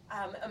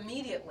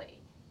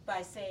immediately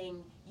by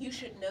saying, you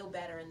should know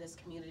better in this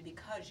community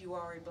because you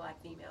are a black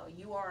female,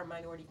 you are a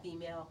minority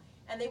female,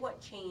 and they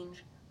want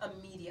change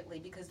immediately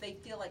because they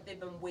feel like they've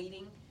been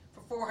waiting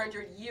for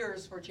 400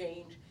 years for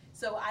change.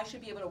 So I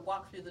should be able to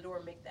walk through the door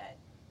and make that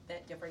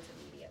difference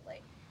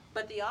immediately.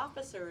 But the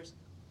officers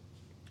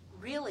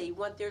really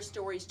want their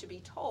stories to be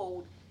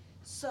told.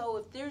 So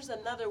if there's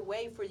another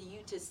way for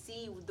you to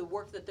see the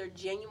work that they're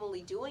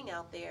genuinely doing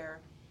out there,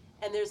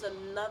 and there's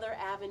another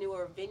avenue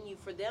or venue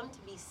for them to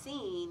be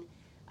seen,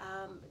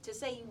 to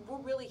say we're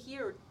really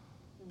here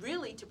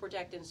really to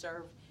protect and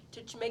serve,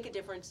 to make a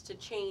difference, to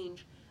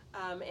change,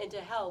 and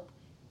to help.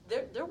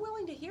 They're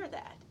willing to hear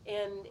that.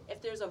 And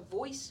if there's a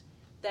voice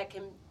that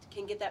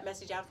can get that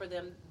message out for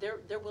them,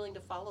 they're willing to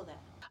follow that.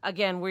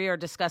 Again, we are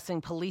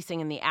discussing policing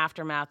in the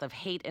aftermath of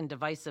hate and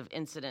divisive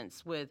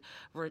incidents with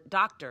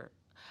Dr.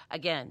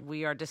 Again,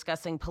 we are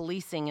discussing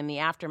policing in the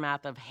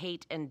aftermath of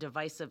hate and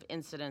divisive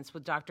incidents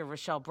with Dr.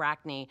 Rochelle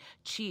Brackney,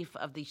 Chief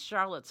of the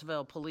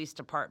Charlottesville Police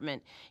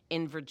Department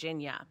in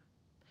Virginia.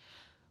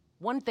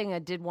 One thing I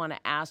did want to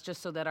ask,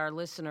 just so that our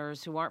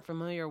listeners who aren't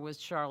familiar with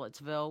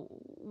Charlottesville,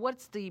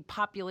 what's the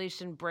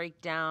population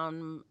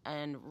breakdown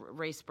and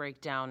race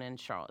breakdown in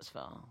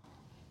Charlottesville?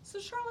 So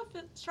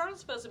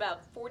Charlottesville is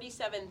about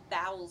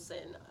 47,000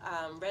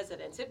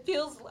 residents. It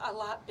feels a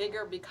lot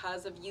bigger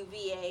because of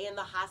UVA and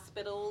the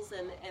hospitals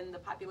and the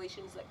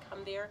populations that come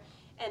there.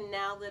 And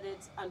now that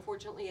it's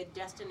unfortunately a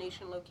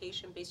destination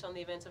location based on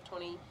the events of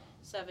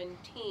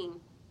 2017.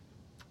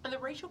 And the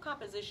racial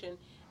composition,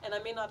 and I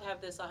may not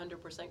have this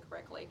 100%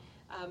 correctly,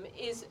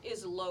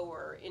 is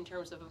lower in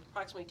terms of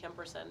approximately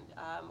 10%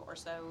 or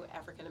so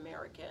African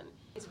American.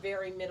 It's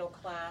very middle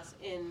class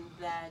in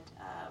that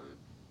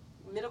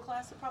middle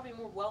class are probably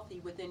more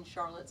wealthy within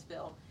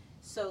Charlottesville,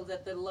 so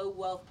that the low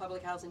wealth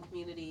public housing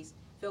communities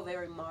feel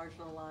very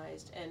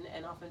marginalized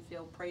and often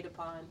feel preyed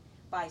upon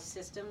by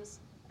systems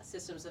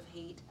of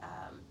hate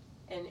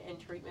and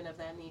treatment of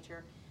that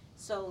nature,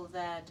 so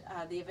that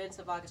the events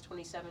of August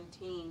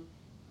 2017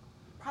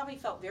 probably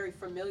felt very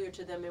familiar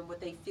to them, and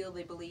what they feel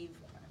they believe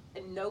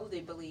and know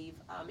they believe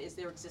is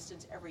their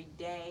existence every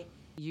day.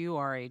 You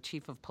are a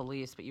chief of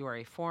police, but you are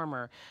a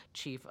former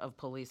chief of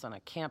police on a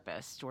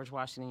campus, George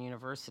Washington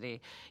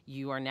University.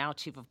 You are now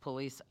chief of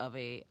police of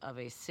a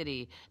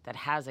city that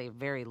has a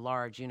very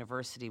large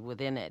university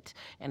within it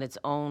and its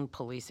own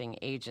policing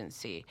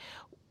agency.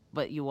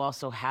 But you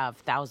also have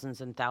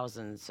thousands and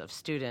thousands of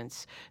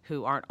students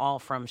who aren't all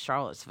from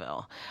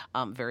Charlottesville,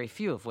 very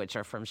few of which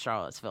are from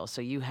Charlottesville.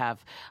 So you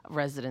have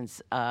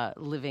residents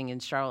living in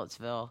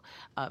Charlottesville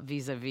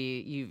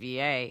vis-a-vis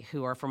UVA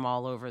who are from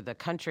all over the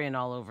country and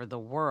all over the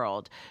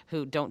world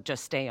who don't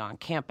just stay on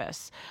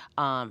campus.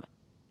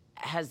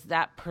 Has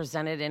that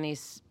presented any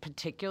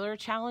particular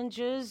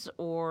challenges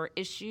or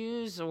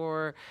issues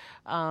or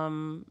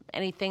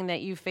anything that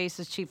you face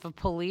as chief of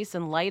police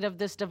in light of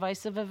this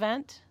divisive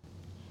event?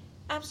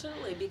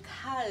 Absolutely,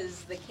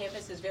 because the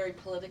campus is very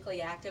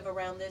politically active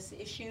around this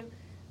issue,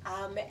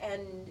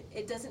 and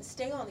it doesn't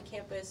stay on the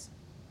campus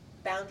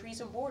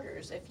boundaries and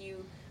borders. If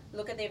you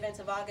look at the events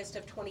of August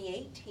of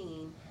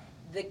 2018,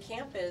 the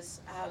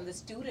campus, the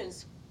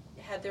students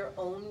had their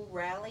own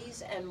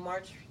rallies and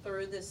marched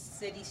through the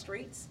city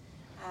streets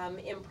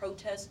in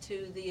protest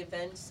to the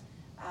events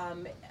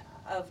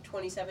of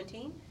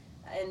 2017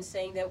 and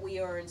saying that we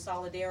are in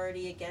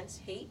solidarity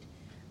against hate.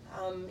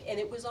 And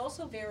it was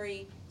also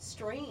very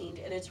strained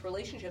in its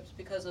relationships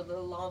because of the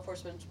law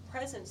enforcement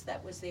presence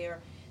that was there.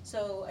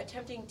 So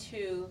attempting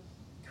to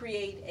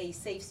create a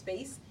safe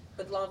space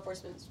with law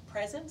enforcement's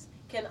presence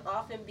can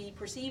often be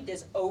perceived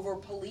as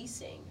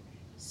over-policing.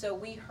 So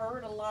we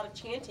heard a lot of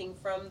chanting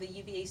from the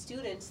UVA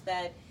students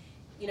that,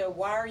 you know,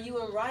 why are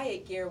you in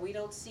riot gear? We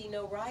don't see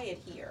no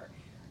riot here.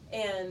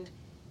 And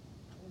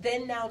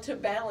then now to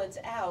balance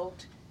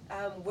out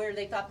where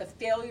they thought the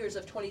failures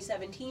of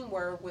 2017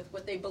 were with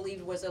what they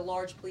believed was a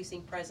large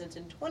policing presence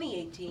in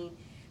 2018,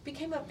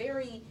 became a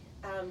very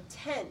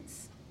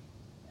tense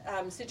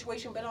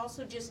situation, but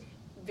also just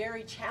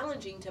very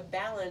challenging to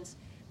balance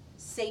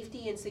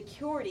safety and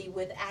security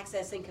with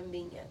access and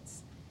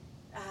convenience.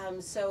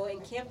 So in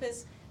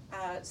campus,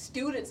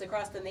 students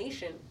across the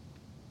nation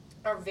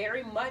are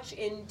very much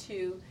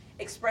into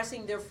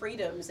expressing their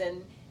freedoms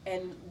and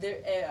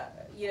their,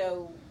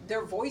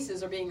 their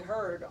voices are being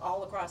heard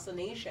all across the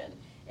nation.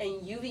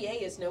 And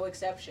UVA is no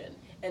exception.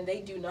 And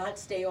they do not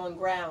stay on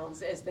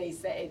grounds, as they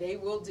say.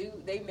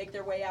 They make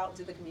their way out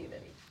into the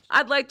community.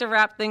 I'd like to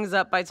wrap things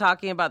up by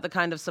talking about the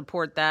kind of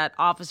support that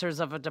officers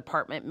of a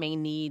department may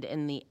need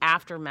in the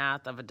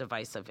aftermath of a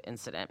divisive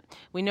incident.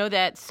 We know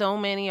that so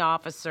many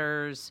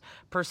officers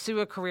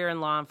pursue a career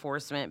in law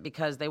enforcement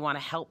because they want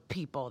to help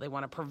people, they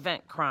want to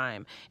prevent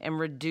crime and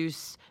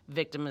reduce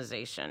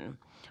victimization.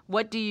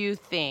 What do you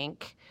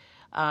think?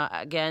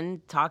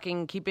 Again,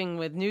 keeping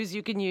with news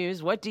you can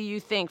use, what do you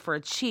think for a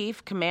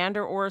chief,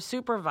 commander, or a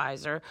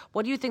supervisor,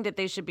 what do you think that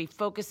they should be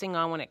focusing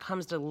on when it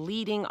comes to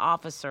leading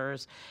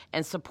officers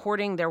and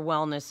supporting their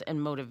wellness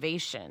and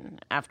motivation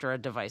after a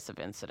divisive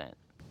incident?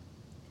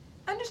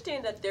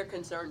 Understand that their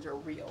concerns are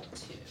real,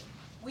 too.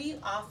 We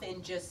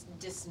often just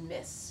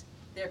dismiss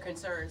their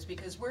concerns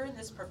because we're in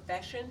this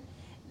profession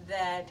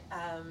that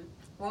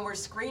when we're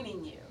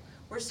screening you,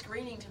 we're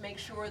screening to make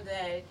sure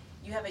that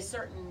you have a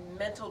certain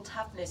mental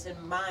toughness and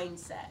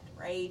mindset,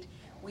 right?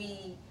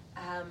 We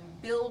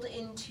build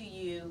into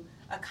you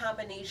a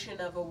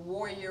combination of a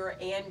warrior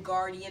and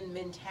guardian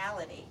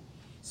mentality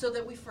so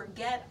that we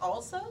forget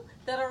also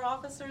that our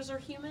officers are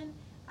human,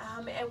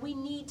 and we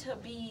need to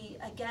be,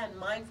 again,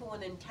 mindful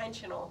and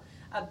intentional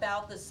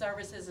about the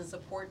services and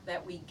support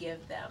that we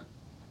give them.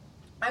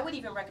 I would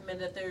even recommend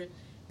that there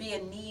be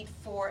a need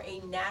for a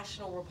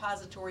national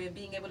repository of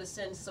being able to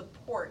send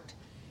support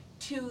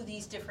to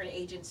these different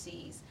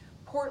agencies.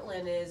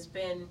 Portland has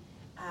been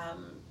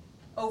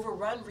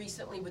overrun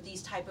recently with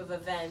these type of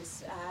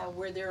events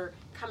where they're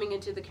coming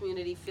into the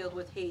community filled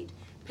with hate.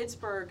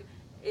 Pittsburgh,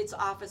 its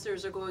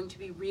officers are going to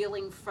be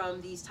reeling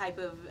from these type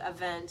of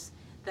events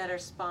that are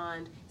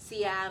spawned.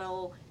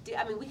 Seattle,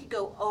 I mean, we could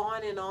go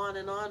on and on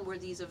and on where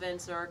these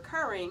events are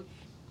occurring.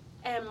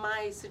 And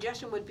my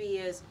suggestion would be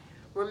is,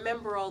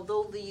 remember,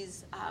 although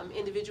these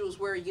individuals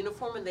wear a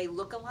uniform and they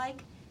look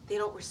alike, they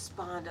don't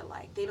respond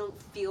alike, they don't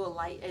feel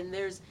alike, and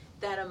there's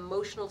that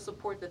emotional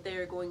support that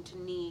they're going to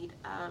need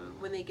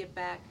when they get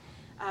back.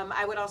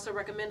 I would also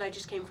recommend, I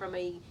just came from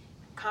a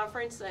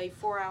conference, a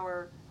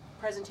 4-hour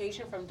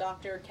presentation from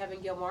Dr.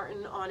 Kevin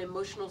Gilmartin on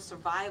emotional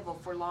survival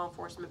for law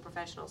enforcement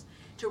professionals.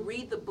 To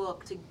read the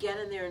book, to get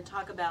in there and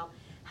talk about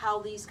how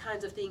these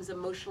kinds of things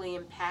emotionally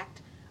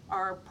impact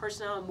our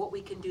personnel and what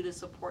we can do to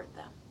support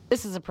them.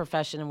 This is a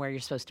profession where you're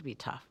supposed to be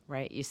tough,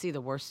 right? You see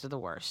the worst of the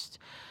worst.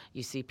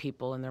 You see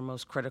people in their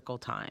most critical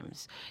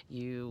times.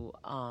 So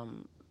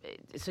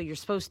you're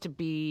supposed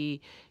to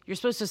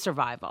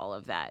survive all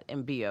of that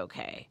and be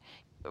okay.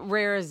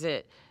 Rare is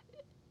it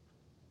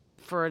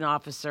for an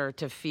officer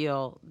to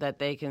feel that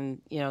they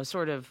can,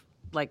 sort of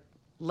like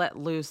let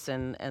loose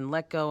and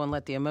let go and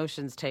let the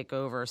emotions take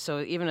over.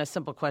 So even a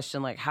simple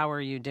question like, how are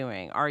you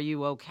doing? Are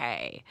you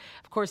okay?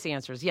 Of course the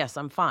answer is yes,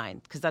 I'm fine,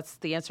 because that's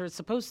the answer it's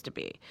supposed to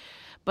be.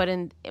 But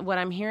what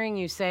I'm hearing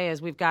you say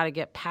is we've got to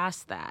get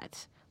past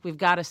that. We've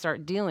got to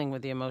start dealing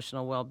with the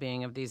emotional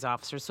well-being of these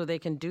officers so they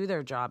can do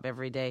their job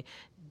every day,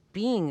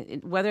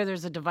 whether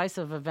there's a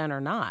divisive event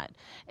or not.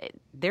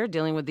 They're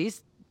dealing with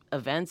these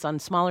events on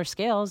smaller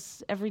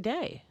scales every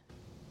day.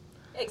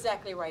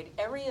 Exactly right.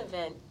 Every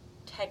event,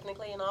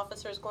 technically, an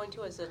officer is going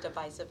to is a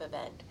divisive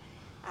event.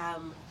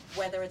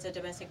 Whether it's a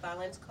domestic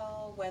violence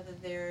call, whether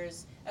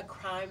there's a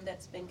crime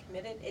that's been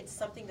committed, it's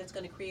something that's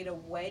going to create a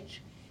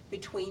wedge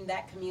between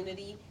that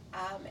community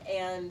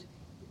and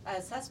a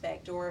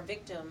suspect or a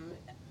victim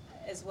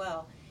as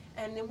well.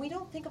 And then we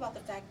don't think about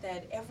the fact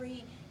that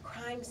every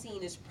crime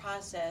scene is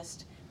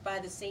processed by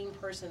the same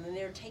person, and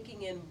they're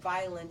taking in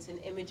violence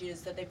and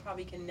images that they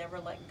probably can never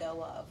let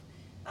go of.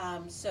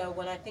 So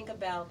when I think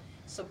about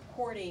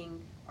supporting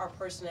our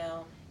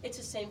personnel, it's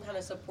the same kind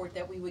of support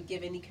that we would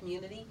give any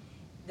community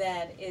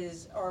that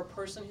is, or a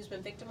person who's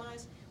been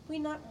victimized. We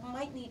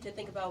might need to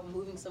think about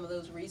moving some of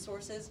those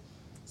resources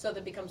so that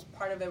it becomes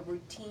part of a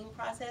routine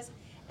process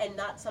and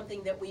not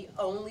something that we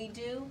only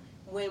do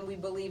when we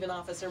believe an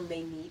officer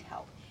may need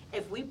help.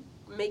 If we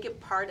make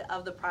it part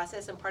of the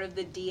process and part of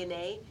the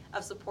DNA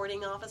of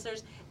supporting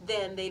officers,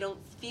 then they don't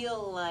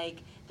feel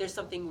like there's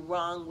something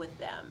wrong with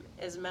them.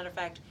 As a matter of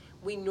fact,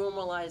 we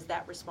normalize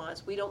that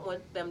response. We don't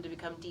want them to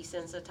become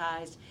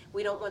desensitized.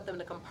 We don't want them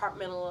to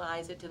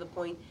compartmentalize it to the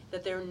point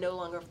that they're no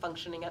longer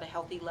functioning at a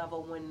healthy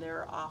level when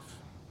they're off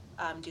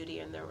duty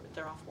and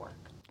they're off work.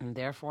 And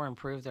therefore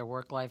improve their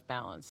work-life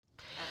balance.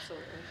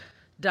 Absolutely.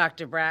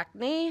 Dr.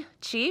 Brackney,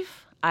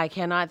 Chief, I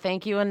cannot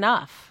thank you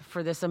enough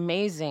for this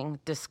amazing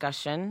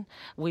discussion.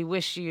 We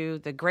wish you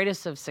the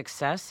greatest of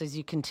success as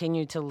you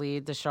continue to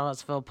lead the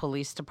Charlottesville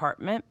Police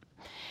Department.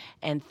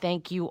 And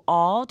thank you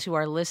all to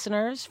our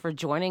listeners for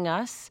joining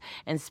us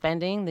and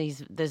spending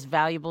this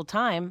valuable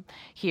time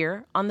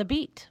here on The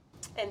Beat.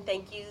 And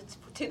thank you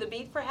to The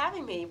Beat for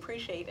having me.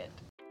 Appreciate it.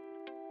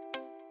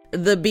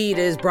 The Beat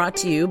is brought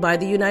to you by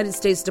the United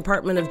States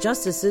Department of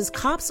Justice's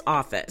COPS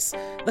Office.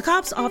 The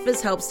COPS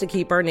Office helps to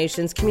keep our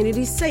nation's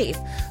communities safe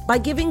by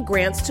giving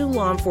grants to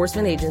law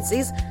enforcement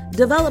agencies,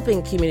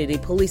 developing community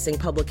policing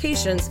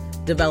publications,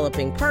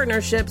 developing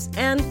partnerships,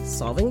 and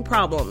solving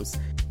problems.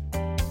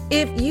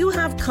 If you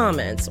have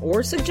comments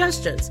or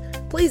suggestions,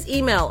 please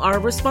email our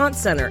response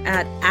center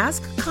at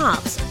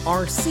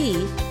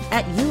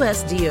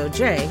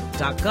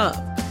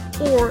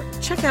askcopsrc@usdoj.gov or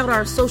check out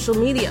our social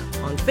media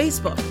on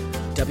Facebook,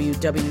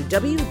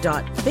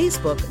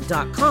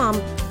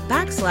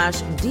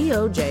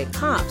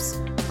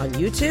 www.facebook.com/DOJCops, on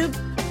YouTube,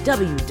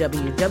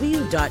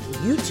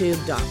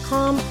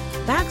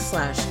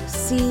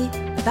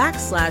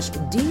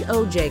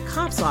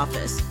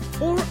 www.youtube.com/C/DOJCopsOffice,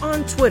 or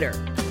on Twitter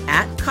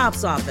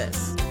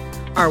 @CopsOffice.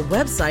 Our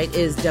website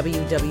is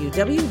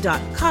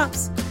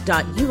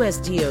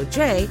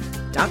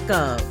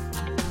www.cops.usdoj.gov.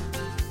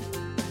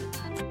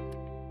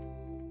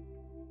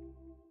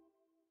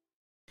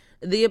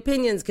 The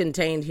opinions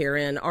contained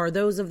herein are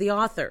those of the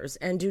authors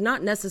and do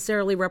not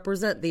necessarily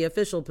represent the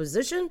official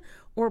position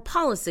or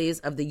policies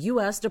of the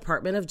U.S.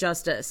 Department of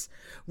Justice.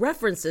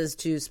 References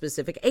to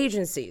specific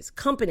agencies,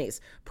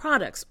 companies,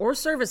 products, or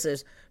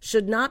services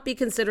should not be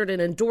considered an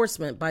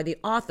endorsement by the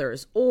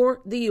authors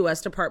or the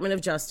U.S. Department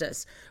of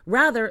Justice.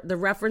 Rather, the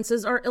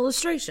references are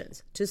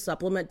illustrations to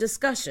supplement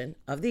discussion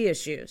of the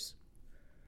issues.